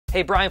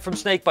Hey, Brian from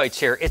Snake Bytes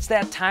here. It's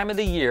that time of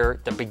the year,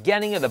 the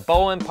beginning of the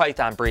boa and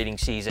python breeding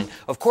season.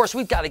 Of course,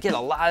 we've got to get a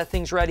lot of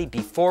things ready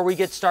before we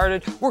get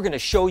started. We're going to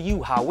show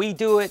you how we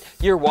do it.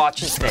 You're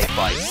watching Snake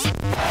Bytes.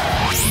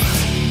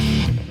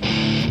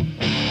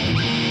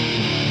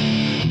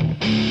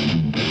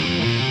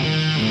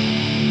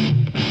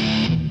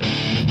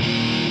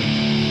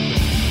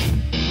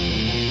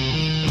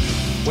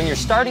 When you're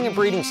starting a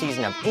breeding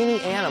season of any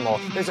animal,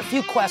 there's a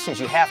few questions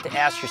you have to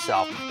ask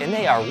yourself, and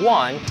they are: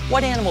 1,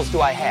 what animals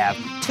do I have?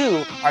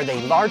 2, are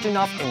they large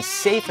enough and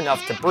safe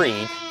enough to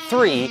breed?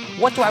 3,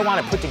 what do I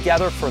want to put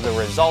together for the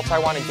results I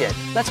want to get?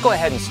 Let's go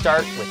ahead and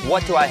start with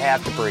what do I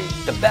have to breed.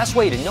 The best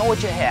way to know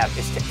what you have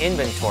is to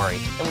inventory.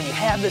 And when you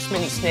have this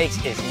many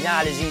snakes, it's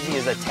not as easy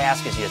as a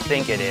task as you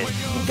think it is.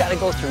 You've got to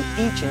go through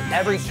each and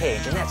every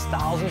cage, and that's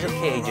thousands of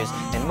cages,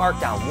 and mark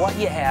down what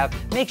you have,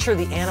 make sure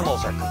the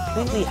animals are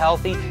completely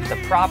healthy,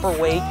 the proper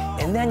weight,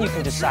 and then you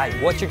can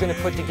decide what you're going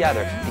to put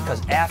together,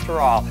 because after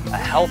all, a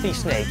healthy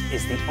snake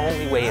is the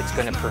only way it's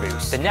going to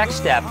produce. The next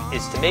step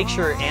is to make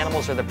sure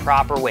animals are the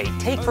proper weight.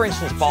 Take, for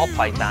instance, ball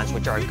pythons,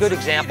 which are a good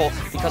example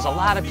because a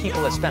lot of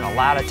people have spent a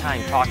lot of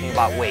time talking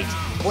about weights.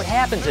 What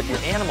happens if your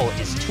animal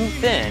is too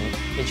thin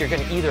is you're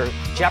going to either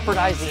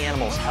jeopardize the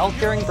animal's health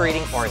during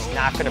breeding or it's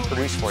not going to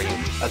produce for you.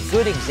 A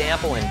good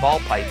example in ball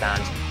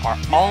pythons are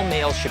all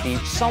males should be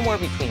somewhere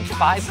between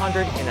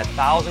 500 and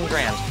 1,000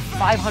 grams.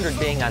 500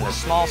 being on the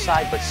small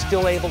side but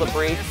still able to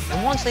breed,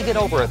 and once they get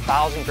over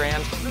 1,000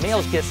 grams,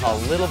 males get a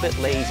little bit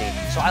lazy,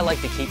 so I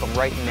like to keep them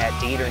right in that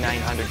 800 or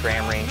 900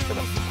 gram range for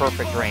the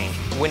perfect range.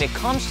 When it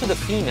comes to the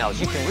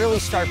females, you can really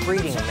start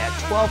breeding them at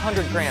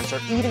 1,200 grams or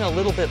even a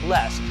little bit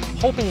less,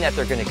 hoping that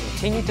they're going to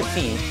continue to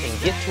feed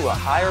and get to a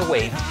higher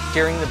weight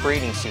during the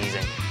breeding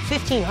season.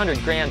 1,500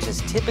 grams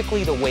is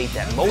typically the weight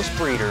that most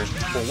breeders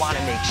will want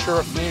to make sure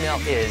a female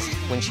is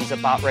when she's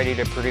about ready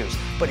to produce.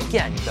 But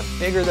again, the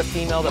bigger the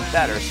female, the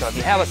better. So if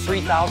you have a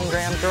 3,000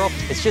 gram girl,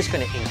 it's just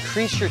going to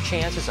increase your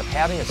chances of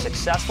having a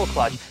successful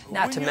clutch,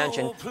 not to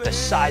mention the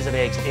size of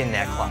eggs in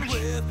that clutch.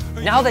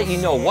 Now that you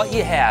know what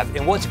you have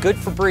and what's good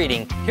for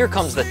breeding, here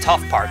comes the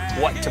tough part: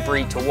 what to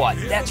breed to what.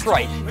 That's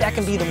right, that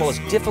can be the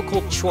most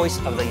difficult choice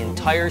of the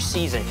entire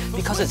season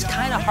because it's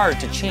kind of hard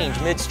to change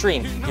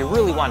midstream. You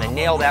really want to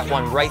nail that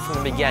one right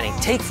from the beginning.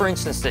 Take, for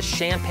instance, the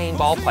champagne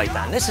ball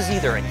python. This is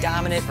either a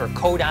dominant or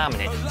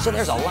co-dominant, so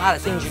there's a lot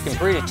of things you can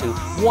breed it to.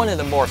 One of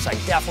the morphs I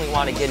definitely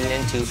want to get it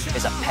into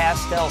is a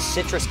pastel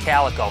citrus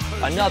calico,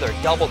 another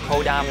double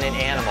co-dominant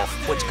animal.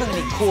 What's going to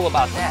be cool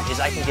about that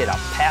is I can get a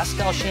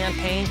pastel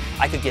champagne,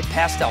 I could get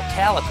pastel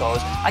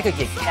calicos, I could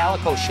get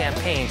calico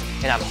champagnes,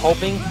 and I'm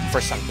hoping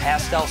for some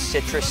pastel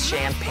citrus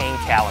champagne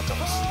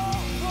calicos.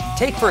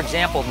 Take, for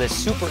example, this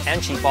super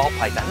enchy ball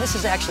python. This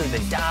is actually the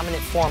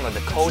dominant form of the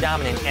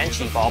co-dominant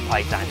enchy ball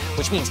python,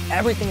 which means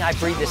everything I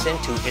breed this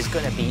into is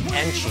going to be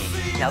enchy.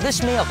 Now,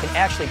 this male can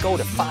actually go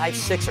to 5,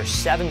 6, or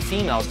 7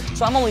 females,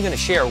 so I'm only going to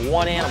share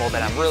one animal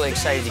that I'm really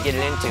excited to get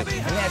it into,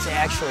 and that's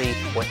actually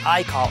what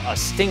I call a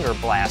stinger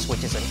blast,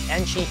 which is an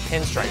enchy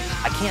pinstripe.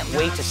 I can't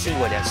wait to see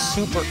what a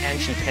super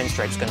enchy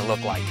pinstripe is going to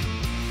look like.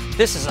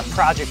 This is a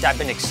project I've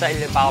been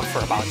excited about for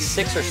about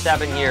 6 or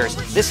 7 years.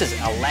 This is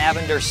a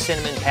lavender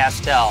cinnamon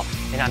pastel,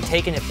 and I'm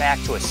taking it back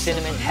to a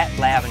cinnamon het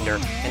lavender,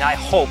 and I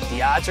hope,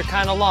 the odds are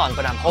kind of long,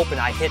 but I'm hoping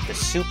I hit the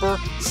super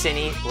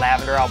cine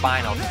lavender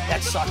albino.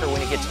 That sucker,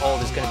 when it gets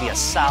old, is going to be a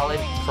solid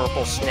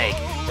purple snake.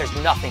 There's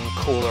nothing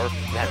cooler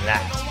than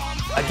that.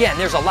 Again,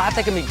 there's a lot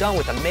that can be done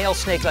with a male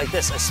snake like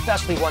this,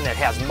 especially one that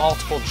has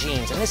multiple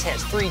genes, and this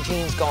has 3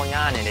 genes going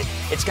on in it.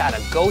 It's got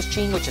a ghost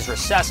gene, which is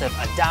recessive,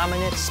 a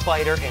dominant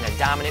spider, and a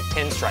dominant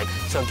pinstripe.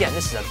 So again,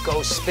 this is a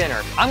ghost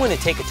spinner. I'm going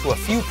to take it to a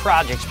few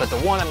projects, but the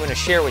one I'm going to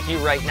share with you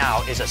right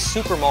now is a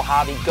super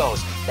Mojave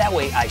ghost. That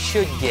way I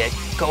should get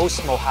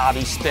ghost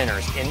Mojave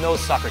spinners, and those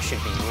suckers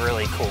should be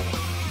really cool.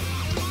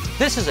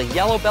 This is a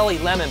yellow belly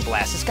lemon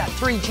blast. It's got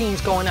 3 genes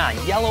going on: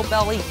 yellow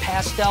belly,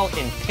 pastel,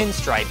 and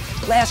pinstripe.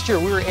 Last year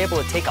we were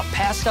able to take a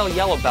pastel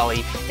yellow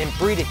belly and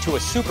breed it to a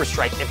super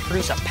stripe and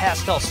produce a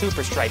pastel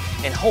super stripe,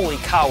 and holy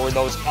cow, were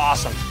those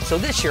awesome. So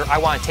this year I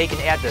want to take and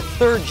add the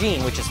 3rd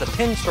gene, which is the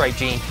pinstripe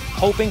gene,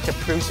 hoping to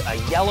produce a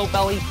yellow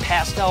belly,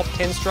 pastel,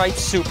 pinstripe,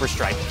 super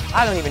stripe.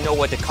 I don't even know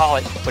what to call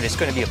it, but it's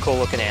going to be a cool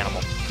looking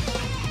animal.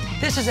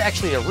 This is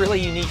actually a really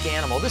unique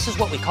animal. This is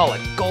what we call a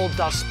gold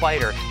dust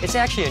spider. It's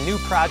actually a new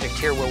project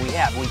here where we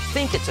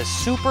think it's a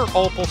super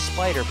opal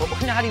spider, but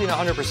we're not even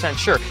 100%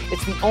 sure.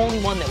 It's the only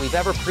one that we've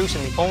ever produced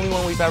and the only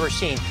one we've ever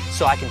seen.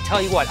 So I can tell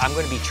you what, I'm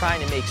going to be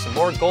trying to make some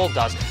more gold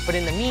dust, but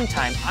in the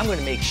meantime, I'm going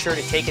to make sure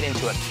to take it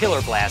into a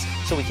killer blast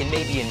so we can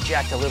maybe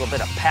inject a little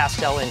bit of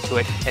pastel into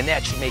it, and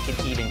that should make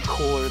it even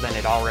cooler than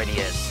it already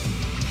is.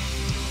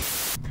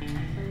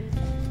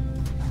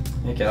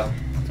 Hey, Cal.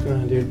 What's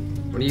going on,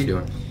 dude? What are you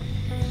doing?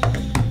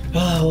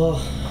 Oh,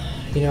 well,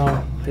 you know,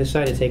 I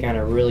decided to take on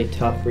a really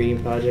tough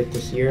breeding project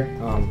this year.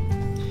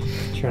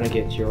 Trying to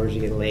get George to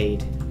get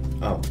laid.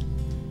 Oh.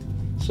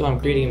 So I'm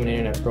creating him an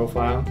internet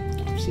profile,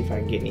 see if I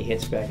can get any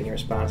hits back, any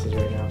responses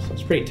right now. So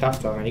it's pretty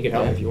tough though, man. You can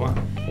help me if you want.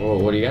 Well,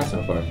 what do you got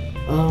so far?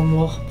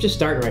 Well, just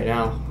starting right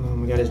now.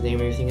 We got his name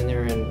and everything in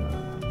there, and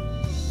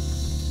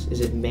Is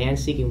it man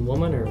seeking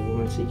woman or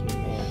woman seeking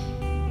man?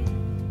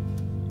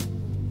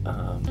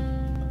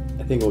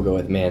 I think we'll go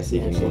with man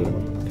seeking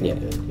woman. Okay, Yeah.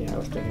 good. Yeah, I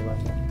was thinking about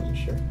that. I wasn't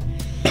sure.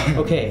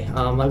 Okay,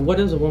 like what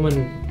does a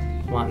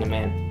woman want in a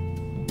man?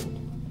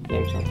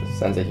 Name something.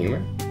 Sense of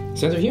humor?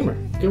 Sense of humor.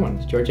 Good one.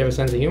 Does George have a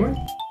sense of humor?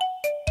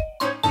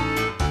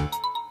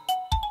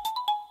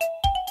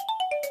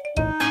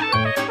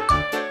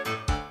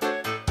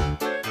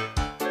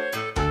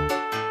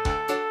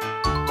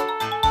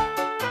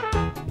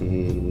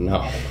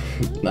 No,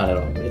 not at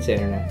all. It's the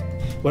internet.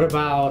 What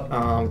about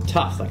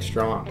tough, like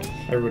strong?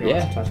 Everybody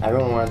wants tough.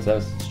 Everyone wants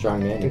a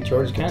strong man. I think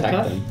George is kind of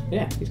Protect tough. them.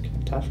 Yeah, he's kind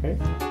of tough, right?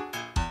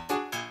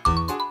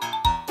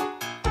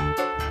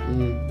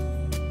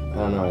 I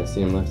don't know. I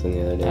seen him lifting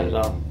the other day. Not at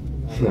all.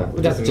 No,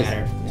 It doesn't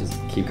matter. Just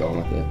keep going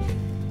with it.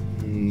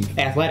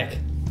 Athletic.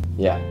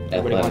 Yeah,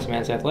 Everybody wants a man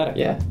that's athletic.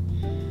 Yeah,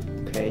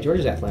 Okay, George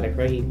is athletic,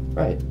 right? He,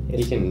 right. He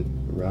Yes. can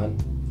run.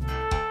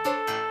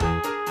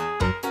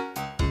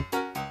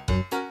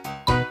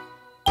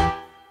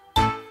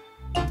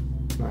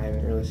 I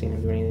haven't really seen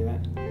him do any of that.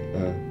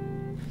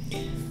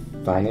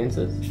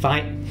 Finances.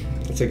 Fine.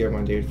 That's a good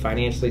one, dude.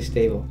 Financially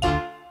stable.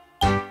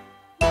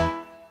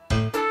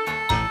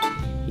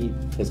 He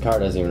His car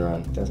doesn't even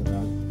run. doesn't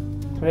run.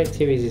 What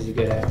activities is he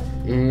good at?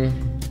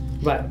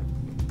 But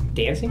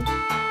dancing?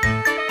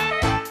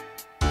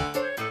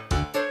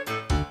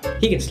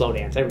 He can slow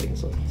dance. Everybody can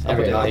slow dance.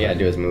 Everything. All you gotta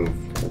do is move.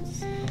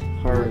 It's,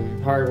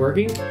 Hard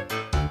working.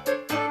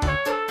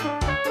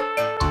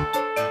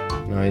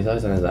 no, he's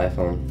always on his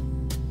iPhone.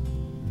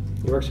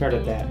 He works hard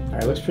at that. All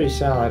right, looks pretty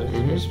solid.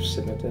 Let's just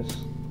submit this.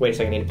 Wait a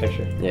second, I need a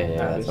picture. Yeah,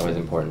 that's Obviously. always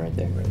important right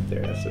there. Right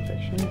there, that's the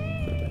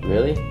picture.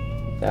 Really?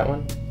 That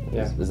one?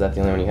 Yeah. Is that the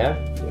only one you have?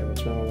 Yeah,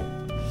 what's wrong with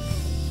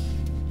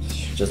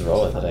it? Just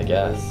roll with it, I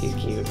guess. He's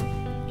cute.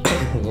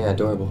 Yeah,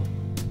 adorable.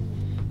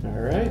 All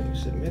right, we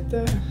submit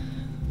that.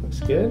 Looks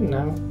good.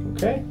 Now,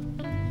 okay.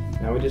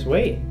 Now we just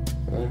wait.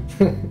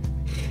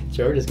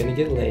 George is gonna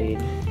get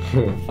laid.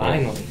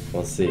 Finally.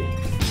 We'll see.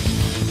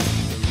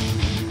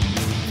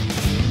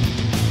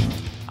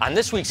 On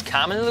this week's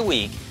Comment of the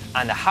Week,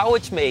 on the How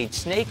It's Made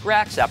Snake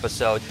Racks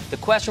episode, the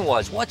question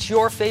was, what's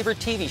your favorite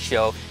TV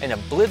show? And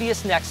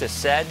Oblivious Nexus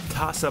said,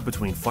 Toss up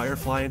between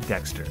Firefly and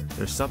Dexter.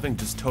 There's something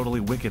just totally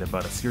wicked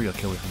about a serial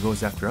killer who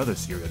goes after other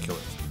serial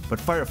killers. But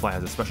Firefly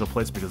has a special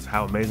place because of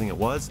how amazing it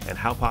was and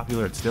how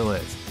popular it still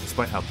is,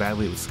 despite how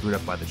badly it was screwed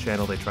up by the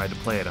channel they tried to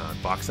play it on.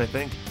 Box, I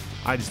think?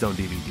 I just own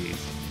DVDs.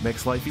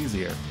 Makes life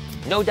easier.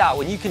 no doubt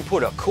when you can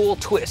put a cool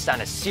twist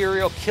on a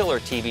serial killer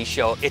TV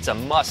show, it's a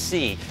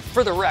must-see.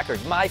 For the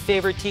record, my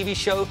favorite TV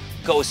show,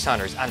 Ghost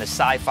Hunters on the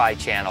Sci-Fi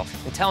Channel.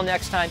 Until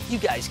next time, you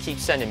guys keep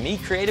sending me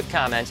creative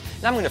comments,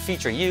 and I'm going to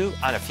feature you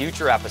on a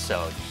future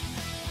episode.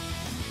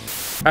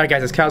 All right,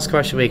 guys, it's Kyle's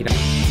Question Week.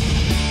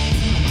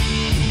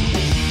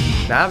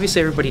 Now,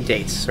 obviously, everybody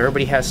dates, so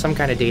everybody has some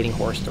kind of dating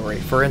horror story.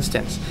 For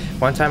instance,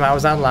 one time I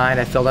was online,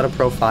 I filled out a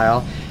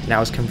profile, and I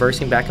was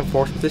conversing back and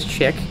forth with this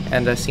chick,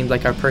 and it seemed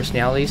like our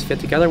personalities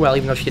fit together well,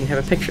 even though she didn't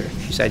have a picture.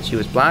 She said she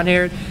was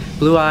blonde-haired,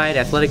 blue-eyed,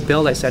 athletic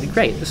build. I said,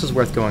 great, this is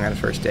worth going on a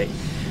first date.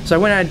 So I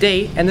went on a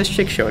date, and this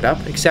chick showed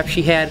up, except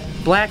she had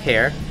black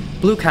hair,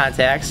 blue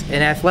contacts,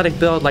 and athletic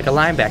build like a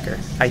linebacker.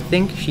 I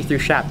think she threw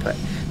shot put.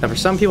 Now, for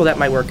some people, that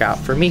might work out.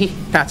 For me,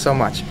 not so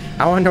much.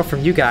 I want to know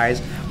from you guys,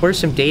 what are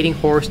some dating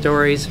horror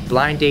stories,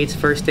 blind dates,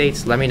 first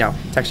dates? Let me know.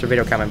 Text or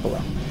video comment below.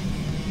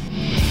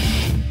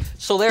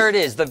 So there it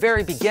is, the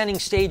very beginning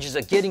stages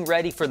of getting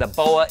ready for the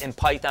boa and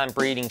python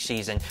breeding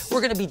season.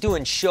 We're going to be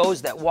doing shows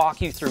that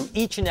walk you through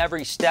each and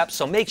every step,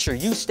 so make sure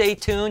you stay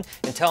tuned.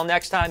 Until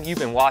next time, you've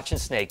been watching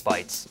Snake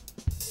Bytes.